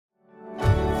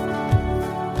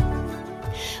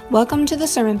Welcome to the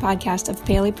Sermon Podcast of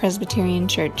Paley Presbyterian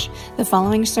Church. The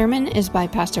following sermon is by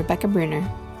Pastor Becca Bruner.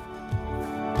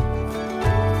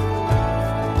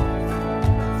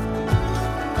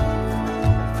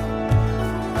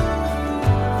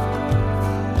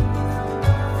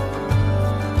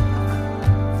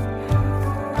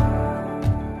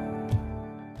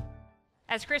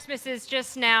 As Christmas is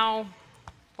just now,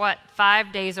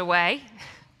 5 days away,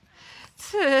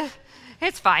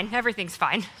 it's fine. Everything's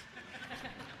fine.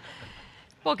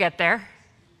 We'll get there.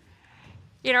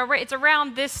 You know, it's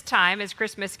around this time as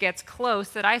Christmas gets close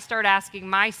that I start asking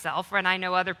myself, and I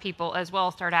know other people as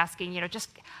well start asking,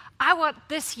 I want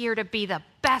this year to be the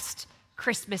best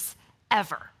Christmas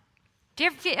ever. Do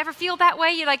you ever feel that way?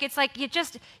 You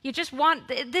just want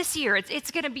this year.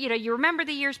 It's going to be, you remember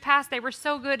the years past, they were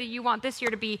so good, and you want this year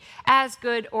to be as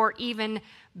good or even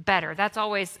better. That's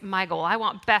always my goal. I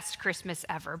want best Christmas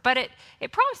ever. But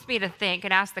it prompts me to think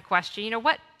and ask the question,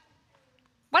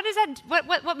 what is that?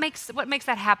 What makes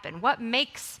that happen? What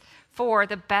makes for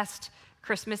the best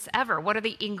Christmas ever? What are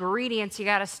the ingredients you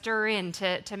got to stir in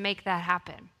to make that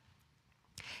happen?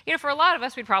 For a lot of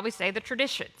us, we'd probably say the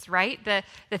traditions, right?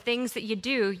 The things that you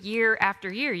do year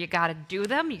after year. You got to do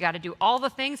them. You got to do all the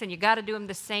things, and you got to do them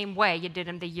the same way you did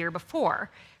them the year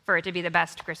before for it to be the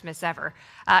best Christmas ever.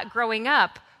 Growing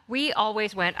up, we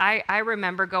always went, I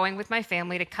remember going with my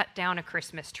family to cut down a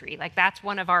Christmas tree. That's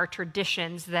one of our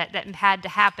traditions that had to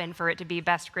happen for it to be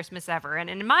best Christmas ever. And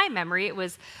in my memory, it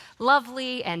was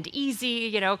lovely and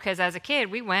easy, because as a kid,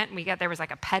 we went and there was a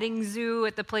petting zoo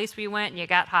at the place we went, and you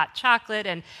got hot chocolate,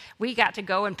 and we got to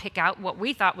go and pick out what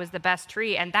we thought was the best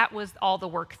tree, and that was all the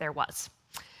work there was.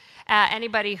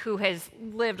 Anybody who has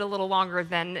lived a little longer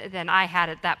than I had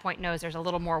at that point knows there's a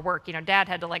little more work. Dad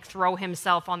had to throw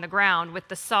himself on the ground with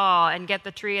the saw and get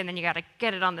the tree, and then you got to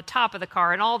get it on the top of the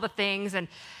car and all the things. And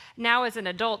now as an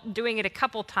adult, doing it a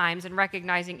couple times and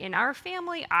recognizing in our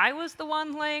family, I was the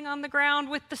one laying on the ground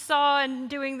with the saw and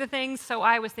doing the things. So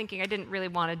I was thinking I didn't really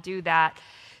want to do that.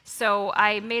 So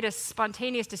I made a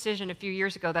spontaneous decision a few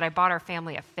years ago that I bought our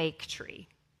family a fake tree.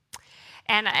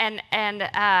 And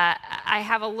I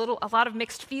have a lot of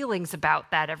mixed feelings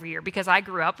about that every year because I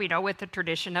grew up, with the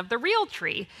tradition of the real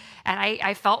tree. And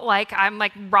I felt like I'm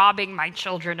robbing my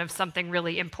children of something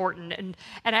really important. And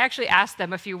I actually asked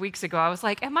them a few weeks ago, I was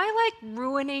like, am I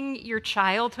ruining your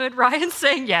childhood? Ryan's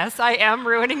saying, yes, I am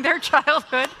ruining their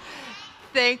childhood.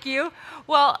 Thank you.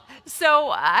 Well, so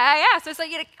I asked, I was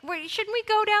like, shouldn't we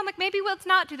go down? Maybe let's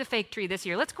not do the fake tree this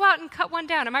year. Let's go out and cut one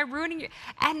down. Am I ruining you?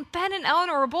 And Ben and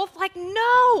Eleanor were both like,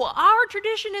 no, our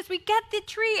tradition is we get the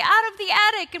tree out of the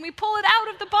attic and we pull it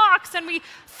out of the box and we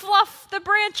fluff the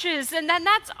branches. And then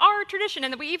that's our tradition.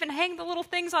 And then we even hang the little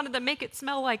things on it that make it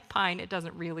smell like pine. It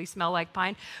doesn't really smell like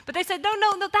pine. But they said, no,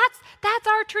 that's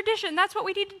our tradition. That's what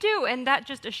we need to do. And that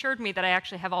just assured me that I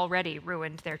actually have already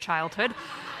ruined their childhood.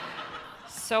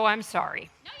 So I'm sorry.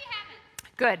 No, you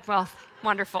haven't. Good. Well,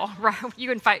 wonderful. You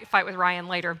can fight with Ryan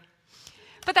later.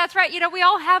 But that's right. We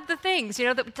all have the things,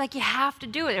 that you have to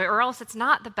do it or else it's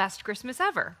not the best Christmas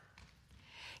ever.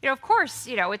 Of course,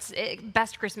 it's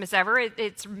best Christmas ever.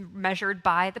 It's measured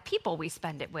by the people we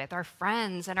spend it with, our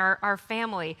friends and our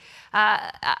family.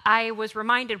 I was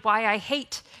reminded why I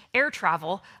hate air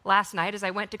travel last night as I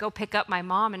went to go pick up my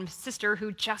mom and sister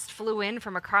who just flew in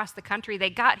from across the country. They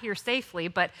got here safely,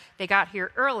 but they got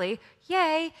here early.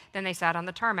 Yay. Then they sat on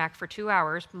the tarmac for 2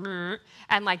 hours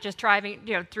and just driving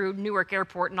through Newark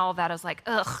Airport and all that. I was like,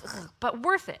 ugh, but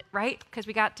worth it, right? Because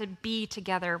we got to be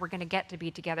together. We're going to get to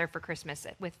be together for Christmas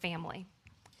with family.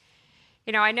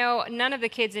 I know none of the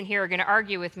kids in here are going to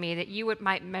argue with me that you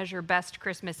might measure best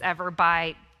Christmas ever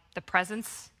by the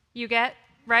presents you get,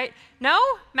 right? No?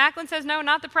 Macklin says no,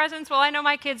 not the presents. Well, I know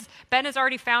my kids, Ben has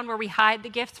already found where we hide the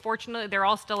gifts. Fortunately, they're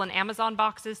all still in Amazon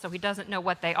boxes, so he doesn't know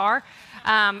what they are.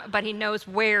 But he knows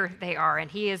where they are, and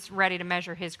he is ready to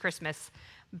measure his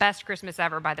best Christmas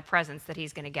ever by the presents that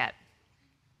he's going to get.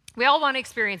 We all want to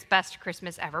experience best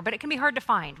Christmas ever, but it can be hard to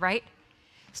find, right?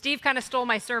 Steve kind of stole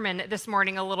my sermon this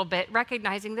morning a little bit,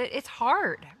 recognizing that it's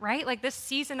hard, right? This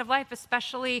season of life,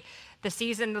 especially the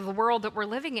season of the world that we're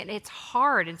living in, it's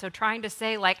hard. And so trying to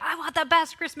say I want the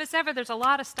best Christmas ever, there's a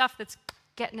lot of stuff that's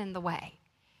getting in the way.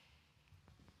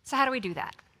 So how do we do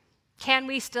that? Can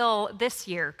we still, this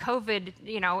year, COVID,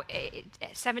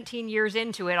 17 years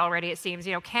into it already, it seems,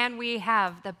 can we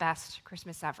have the best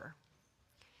Christmas ever?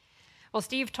 Well,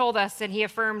 Steve told us, and he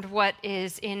affirmed what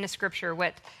is in the scripture,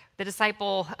 what the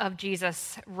disciple of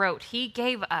Jesus wrote. He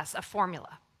gave us a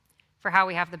formula for how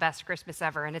we have the best Christmas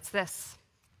ever, and it's this.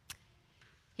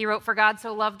 He wrote, "For God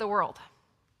so loved the world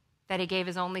that he gave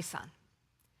his only son,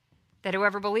 that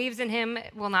whoever believes in him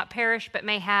will not perish but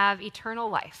may have eternal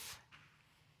life.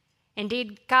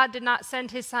 Indeed, God did not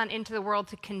send his Son into the world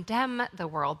to condemn the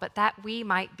world, but that we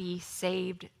might be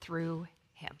saved through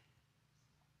him.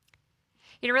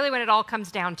 Really, when it all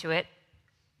comes down to it,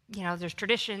 there's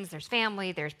traditions, there's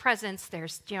family, there's presents,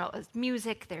 there's,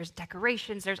 music, there's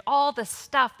decorations, there's all the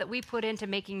stuff that we put into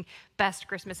making best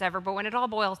Christmas ever. But when it all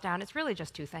boils down, it's really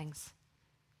just two things.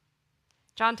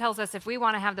 John tells us if we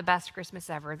want to have the best Christmas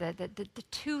ever, the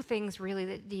two things really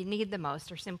that you need the most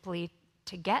are simply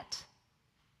to get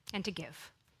and to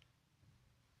give.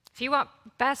 If you want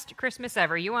best Christmas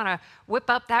ever, you want to whip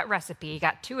up that recipe, you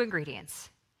got two ingredients: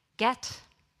 get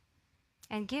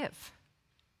and give.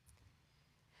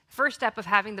 First step of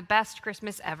having the best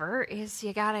Christmas ever is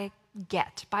you gotta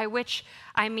get, by which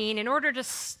I mean in order to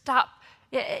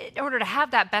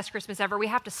have that best Christmas ever, we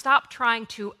have to stop trying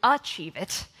to achieve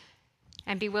it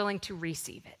and be willing to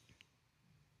receive it.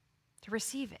 To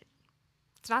receive it.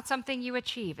 It's not something you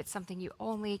achieve, it's something you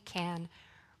only can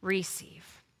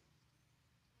receive.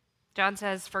 John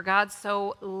says, for God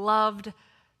so loved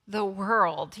the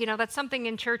world. That's something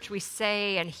in church we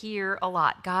say and hear a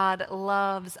lot. God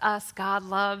loves us. God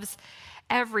loves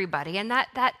everybody. And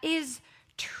that is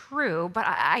true, but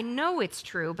I know it's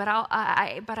true, but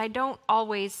I don't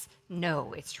always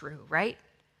know it's true, right?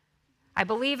 I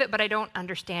believe it, but I don't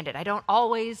understand it. I don't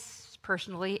always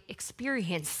personally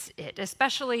experience it,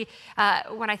 especially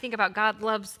when I think about God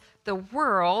loves the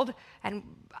world, and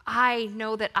I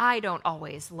know that I don't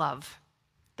always love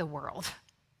the world.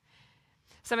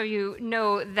 Some of you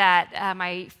know that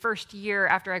my first year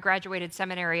after I graduated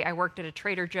seminary, I worked at a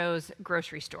Trader Joe's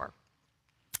grocery store.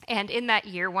 And in that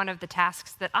year, one of the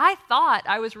tasks that I thought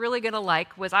I was really going to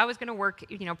like was I was going to work,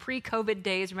 pre-COVID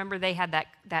days. Remember they had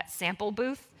that sample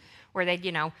booth where they'd,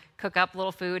 cook up a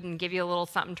little food and give you a little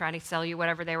something trying to sell you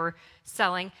whatever they were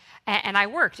selling. And I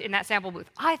worked in that sample booth.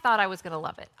 I thought I was going to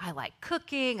love it. I like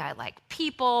cooking. I like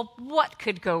people. What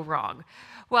could go wrong?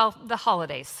 Well, the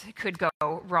holidays could go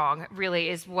wrong, really,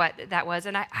 is what that was.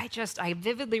 And I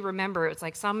vividly remember it was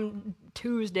like some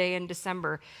Tuesday in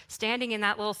December, standing in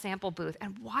that little sample booth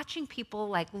and watching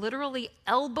people literally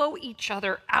elbow each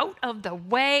other out of the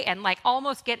way and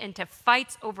almost get into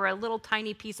fights over a little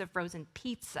tiny piece of frozen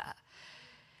pizza.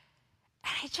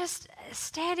 And I just,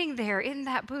 standing there in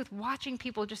that booth, watching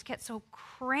people just get so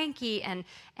cranky and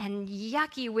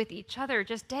yucky with each other,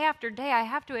 just day after day, I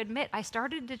have to admit, I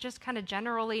started to just kind of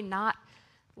generally not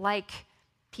like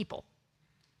people.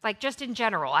 Just in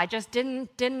general, I just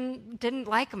didn't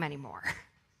like them anymore.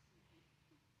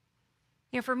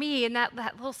 For me, in that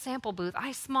little sample booth,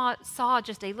 I saw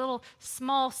just a little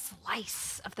small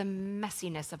slice of the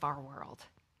messiness of our world.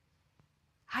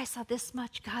 I saw this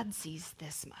much, God sees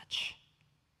this much.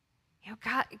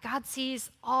 God sees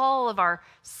all of our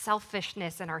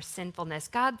selfishness and our sinfulness.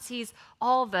 God sees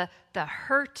all the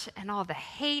hurt and all the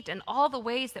hate and all the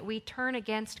ways that we turn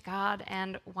against God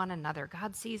and one another.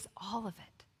 God sees all of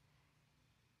it.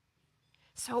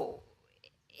 So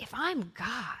if I'm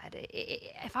God,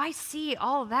 if I see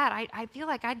all of that, I feel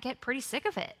like I'd get pretty sick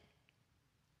of it.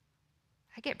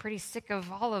 I get pretty sick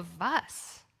of all of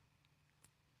us.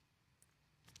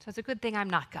 So it's a good thing I'm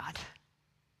not God.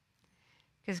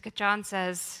 Because John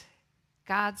says,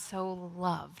 God so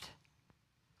loved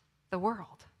the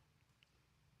world.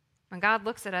 When God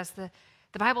looks at us, the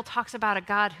Bible talks about a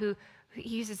God who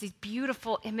uses these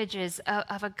beautiful images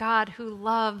of a God who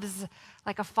loves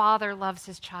like a father loves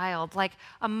his child, like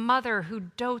a mother who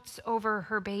dotes over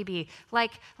her baby,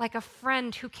 like a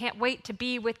friend who can't wait to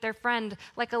be with their friend,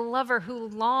 like a lover who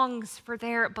longs for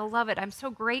their beloved. I'm so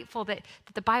grateful that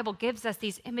the Bible gives us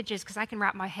these images because I can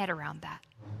wrap my head around that.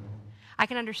 I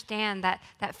can understand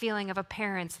that feeling of a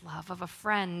parent's love, of a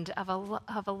friend, of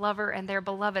a lover and their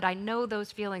beloved. I know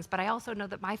those feelings, but I also know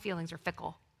that my feelings are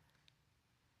fickle.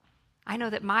 I know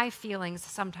that my feelings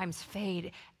sometimes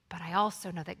fade, but I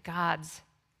also know that God's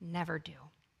never do.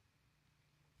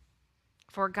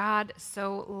 For God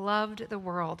so loved the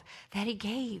world that he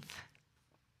gave.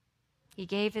 He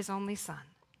gave his only Son.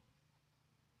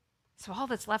 So all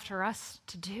that's left for us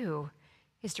to do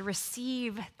is to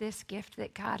receive this gift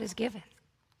that God has given.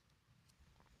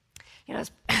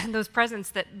 Those presents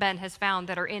that Ben has found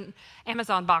that are in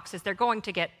Amazon boxes, they're going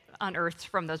to get unearthed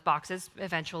from those boxes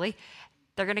eventually.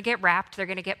 They're going to get wrapped. They're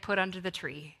going to get put under the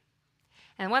tree.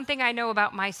 And one thing I know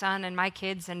about my son and my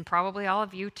kids, and probably all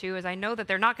of you too, is I know that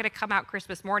they're not going to come out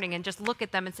Christmas morning and just look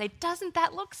at them and say, doesn't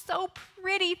that look so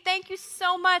pretty? Thank you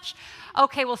so much.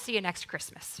 Okay, we'll see you next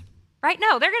Christmas. Right?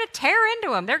 No, they're going to tear into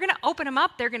them. They're going to open them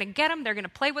up. They're going to get them. They're going to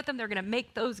play with them. They're going to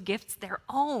make those gifts their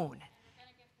own.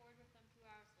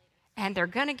 And they're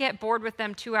going to get bored with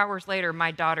them 2 hours later,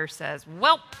 my daughter says,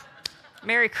 "Welp,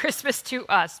 Merry Christmas to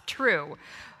us." True.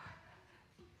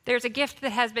 There's a gift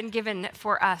that has been given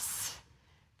for us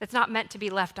that's not meant to be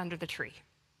left under the tree.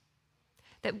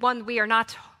 That one we are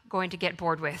not going to get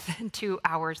bored with 2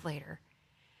 hours later.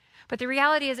 But the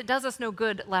reality is it does us no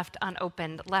good left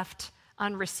unopened, left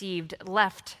unreceived,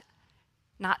 left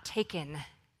not taken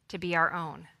to be our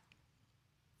own.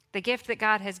 The gift that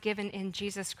God has given in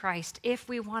Jesus Christ, if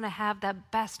we want to have the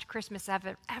best Christmas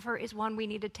ever, is one we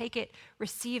need to take it,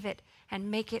 receive it,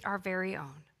 and make it our very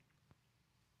own.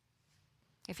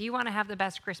 If you want to have the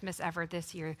best Christmas ever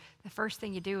this year, the first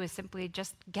thing you do is simply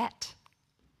just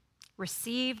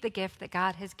receive the gift that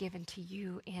God has given to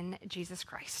you in Jesus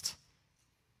Christ.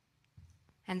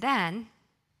 And then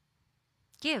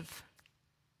give.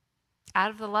 Out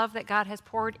of the love that God has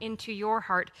poured into your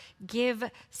heart, give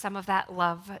some of that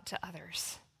love to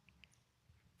others.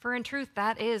 For in truth,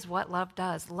 that is what love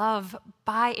does. Love,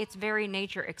 by its very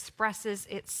nature, expresses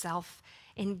itself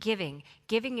in giving.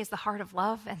 Giving is the heart of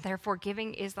love, and therefore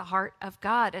giving is the heart of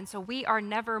God. And so we are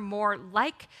never more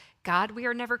like God. We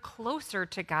are never closer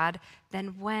to God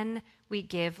than when we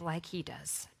give like He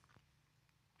does.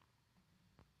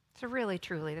 So really,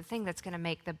 truly, the thing that's going to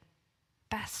make the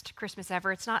best Christmas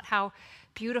ever, it's not how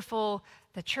beautiful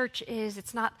the church is,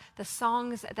 it's not the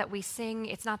songs that we sing,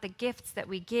 it's not the gifts that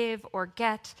we give or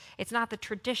get, it's not the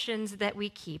traditions that we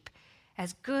keep,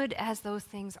 as good as those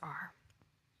things are.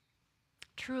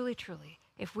 Truly, truly,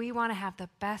 if we want to have the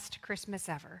best Christmas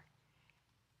ever,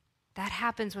 that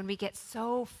happens when we get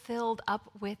so filled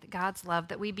up with God's love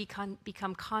that we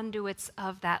become conduits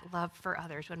of that love for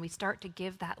others, when we start to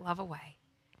give that love away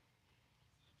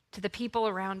to the people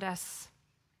around us,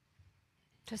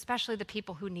 to especially the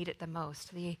people who need it the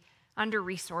most, the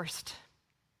under-resourced,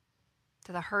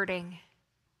 to the hurting,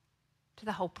 to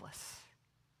the hopeless.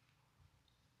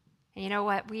 And you know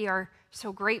what? We are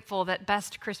so grateful that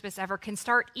Best Christmas Ever can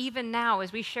start even now.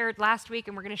 As we shared last week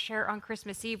and we're going to share on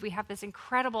Christmas Eve, we have this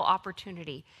incredible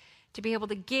opportunity to be able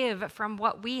to give from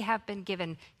what we have been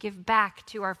given, give back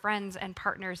to our friends and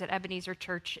partners at Ebenezer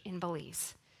Church in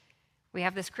Belize. We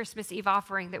have this Christmas Eve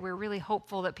offering that we're really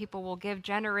hopeful that people will give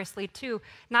generously to,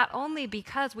 not only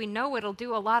because we know it'll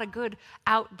do a lot of good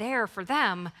out there for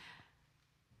them,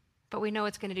 but we know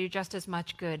it's going to do just as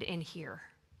much good in here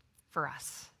for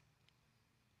us.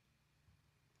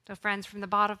 So friends, from the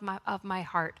bottom of my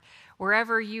heart,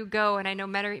 wherever you go, and I know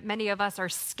many of us are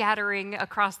scattering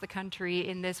across the country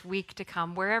in this week to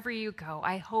come, wherever you go,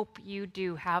 I hope you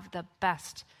do have the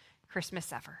best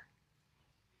Christmas ever.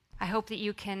 I hope that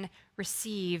you can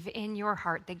receive in your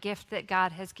heart the gift that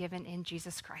God has given in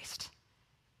Jesus Christ.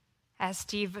 As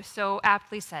Steve so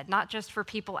aptly said, not just for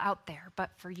people out there,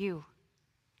 but for you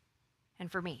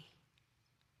and for me.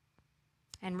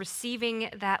 And receiving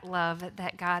that love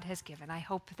that God has given, I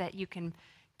hope that you can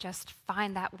just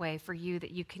find that way for you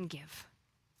that you can give,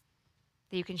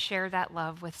 that you can share that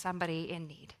love with somebody in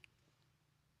need.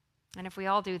 And if we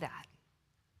all do that,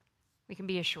 we can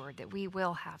be assured that we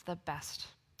will have the best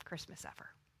Christmas ever.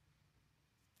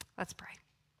 Let's pray.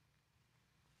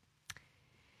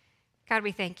 God,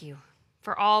 we thank you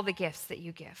for all the gifts that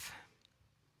you give.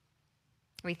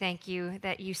 We thank you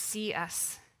that you see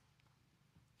us,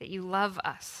 that you love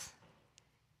us,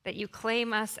 that you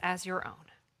claim us as your own.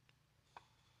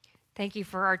 Thank you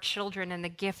for our children and the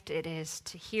gift it is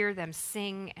to hear them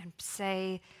sing and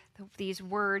say these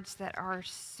words that are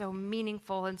so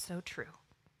meaningful and so true.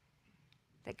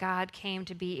 That God came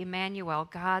to be Emmanuel,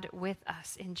 God with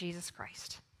us in Jesus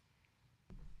Christ.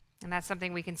 And that's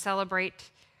something we can celebrate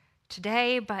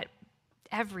today, but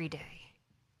every day,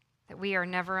 that we are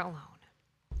never alone.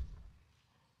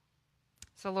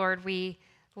 So Lord, we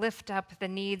lift up the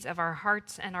needs of our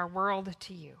hearts and our world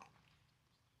to you.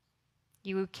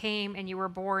 You came and you were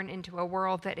born into a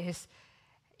world that is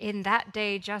in that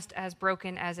day just as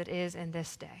broken as it is in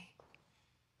this day.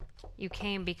 You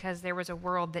came because there was a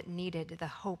world that needed the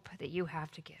hope that you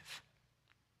have to give.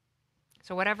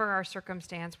 So whatever our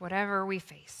circumstance, whatever we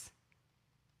face,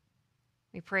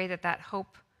 we pray that that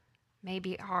hope may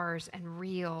be ours and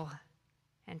real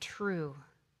and true,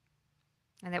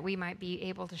 and that we might be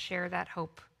able to share that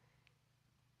hope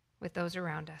with those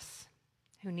around us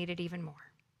who need it even more.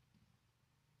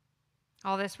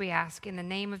 All this we ask in the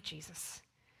name of Jesus,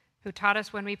 who taught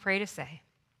us when we pray to say,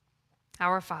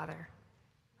 Our Father,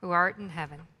 who art in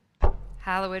heaven,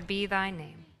 hallowed be thy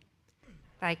name.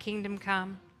 Thy kingdom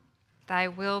come, thy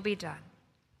will be done,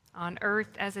 on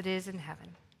earth as it is in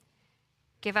heaven.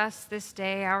 Give us this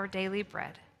day our daily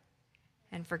bread,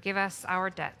 and forgive us our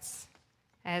debts,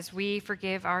 as we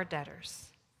forgive our debtors.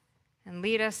 and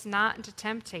lead us not into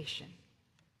temptation,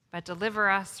 but deliver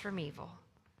us from evil.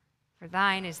 For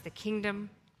thine is the kingdom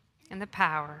and the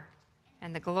power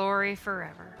and the glory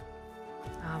forever.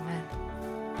 Amen.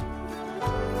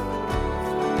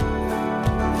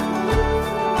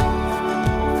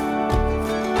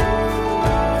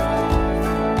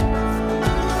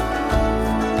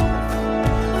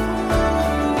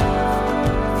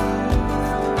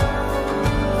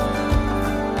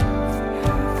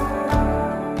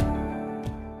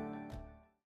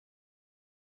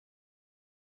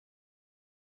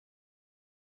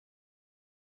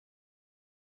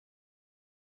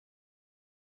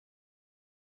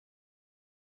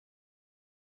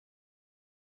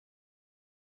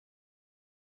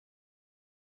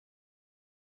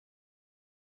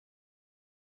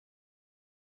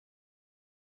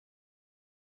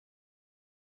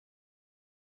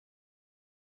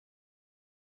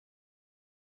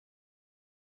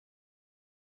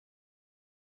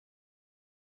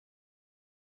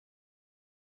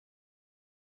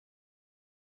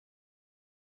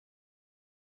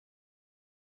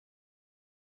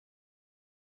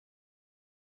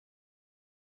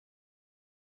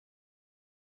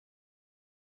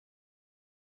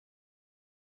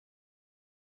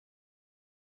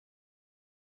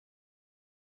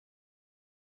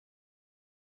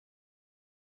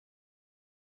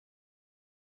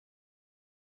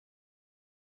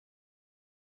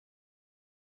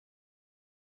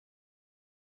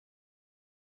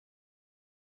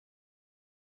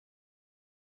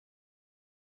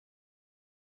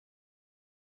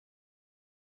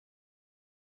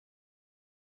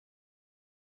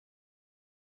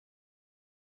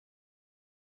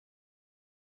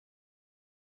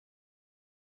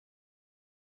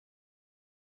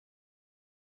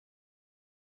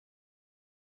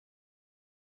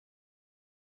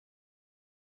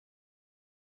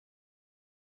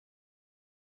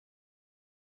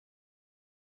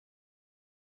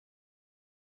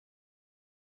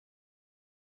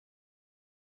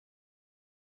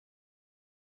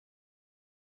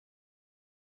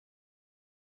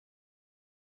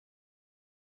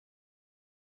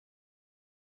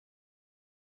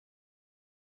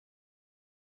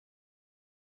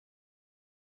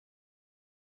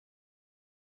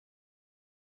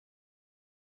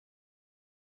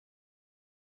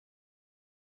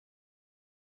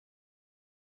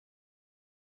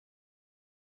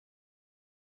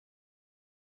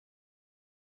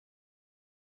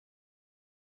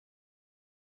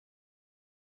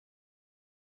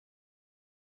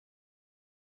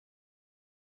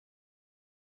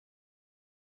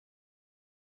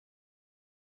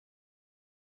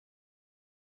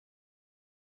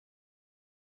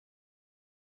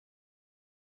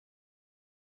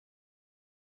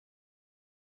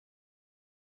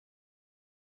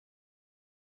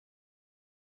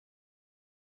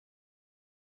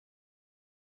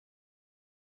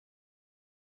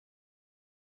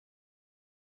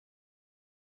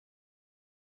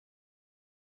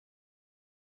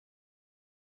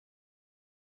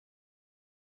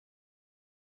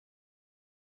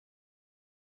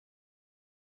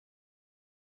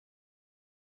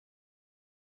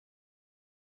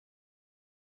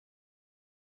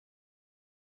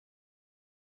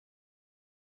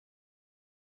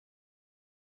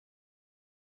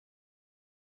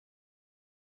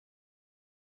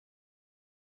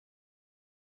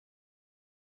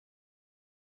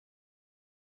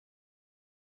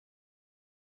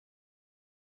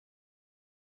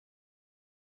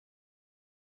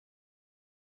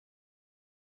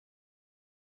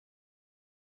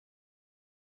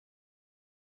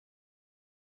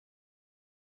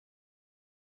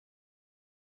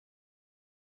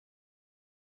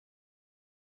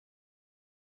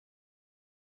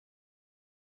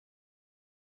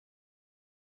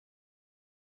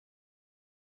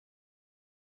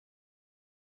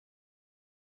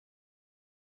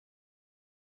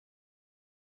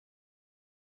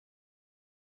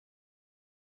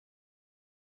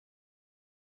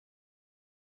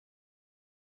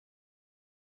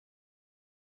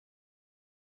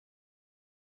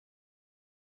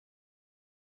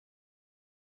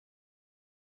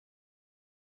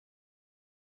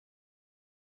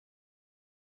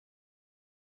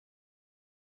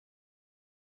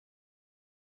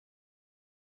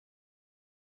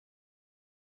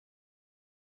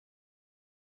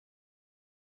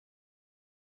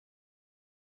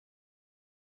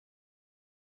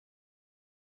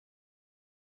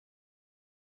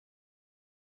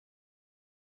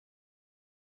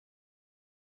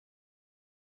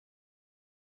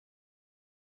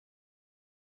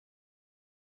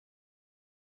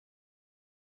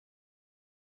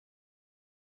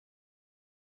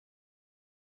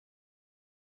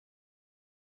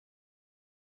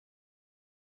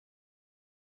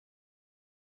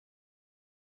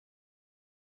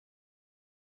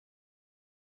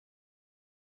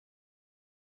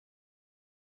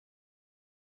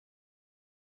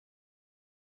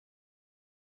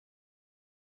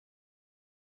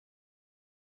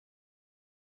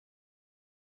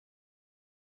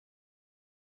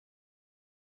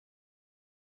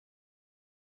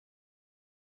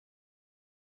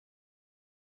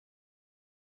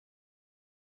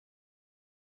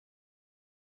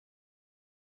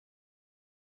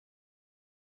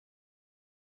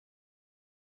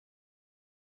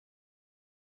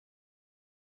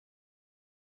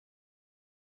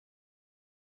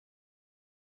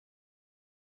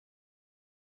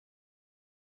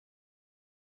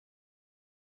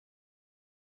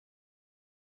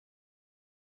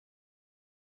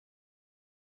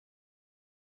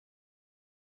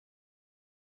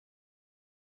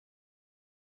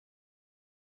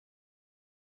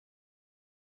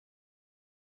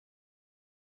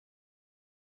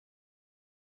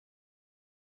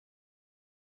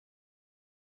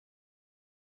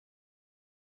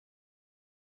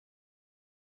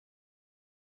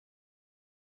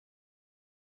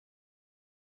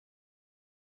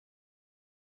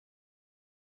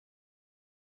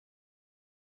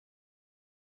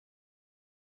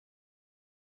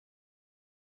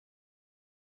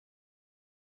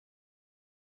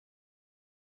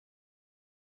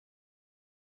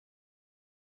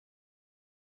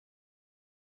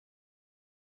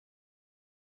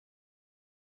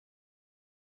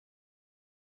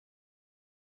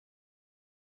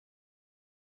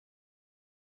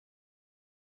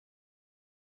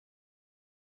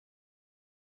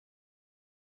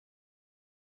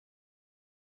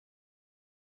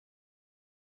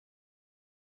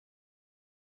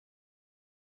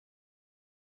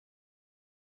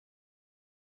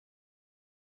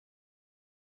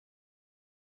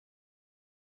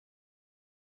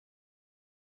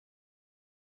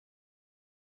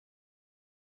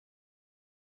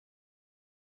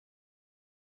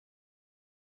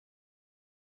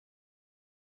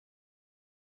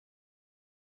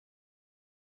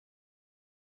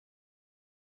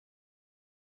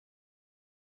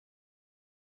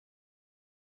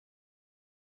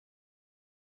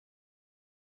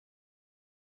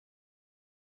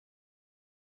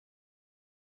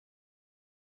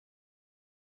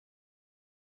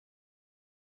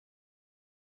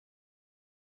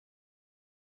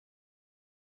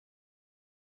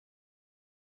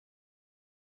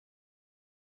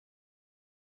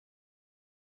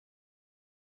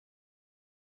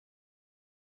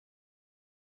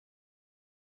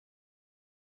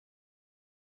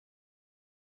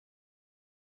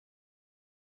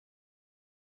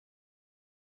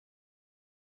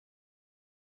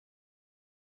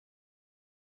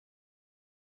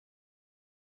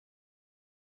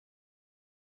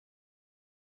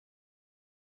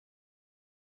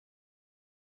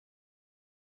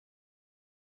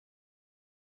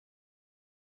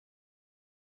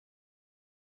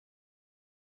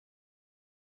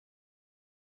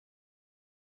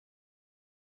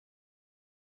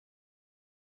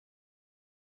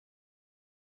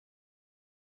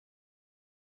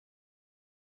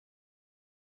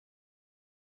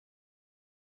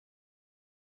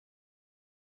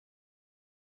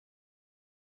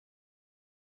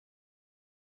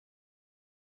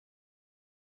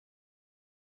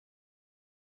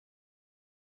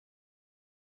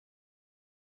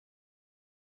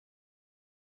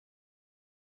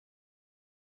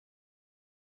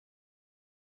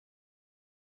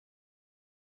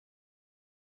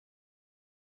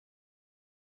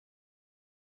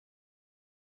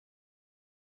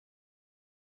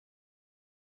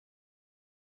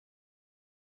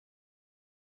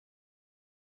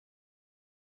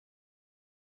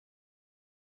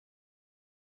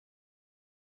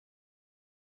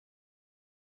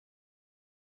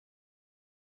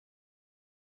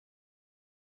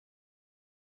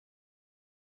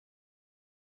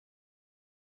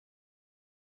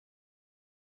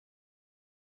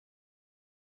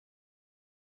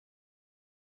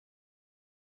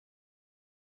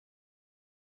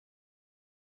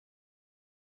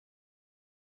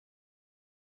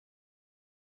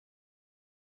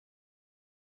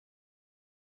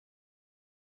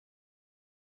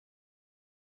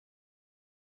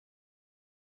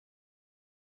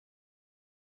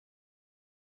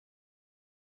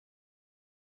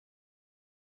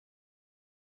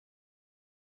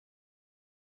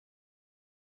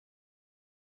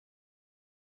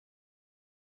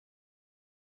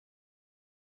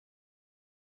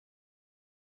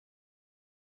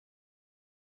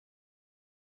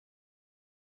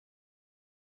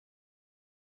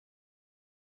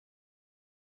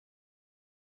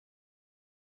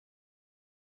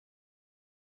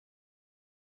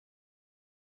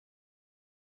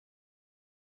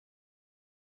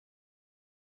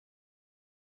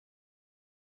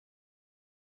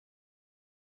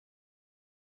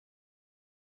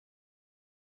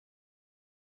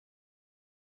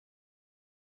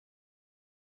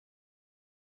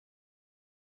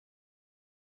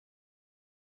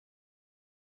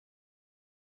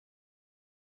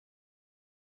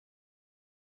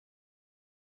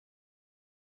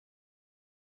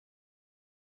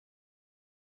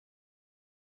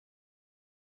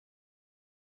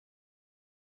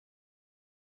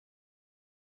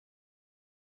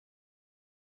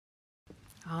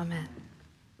 Amen.